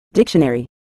Dictionary.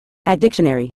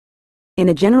 Dictionary. In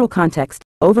a general context,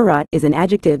 overwrought is an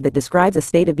adjective that describes a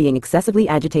state of being excessively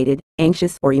agitated,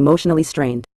 anxious, or emotionally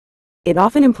strained. It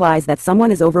often implies that someone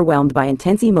is overwhelmed by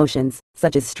intense emotions,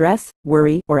 such as stress,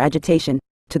 worry, or agitation,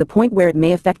 to the point where it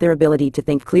may affect their ability to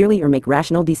think clearly or make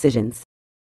rational decisions.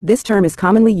 This term is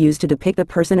commonly used to depict a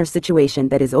person or situation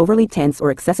that is overly tense or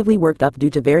excessively worked up due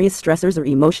to various stressors or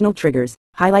emotional triggers,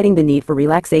 highlighting the need for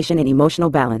relaxation and emotional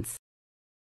balance.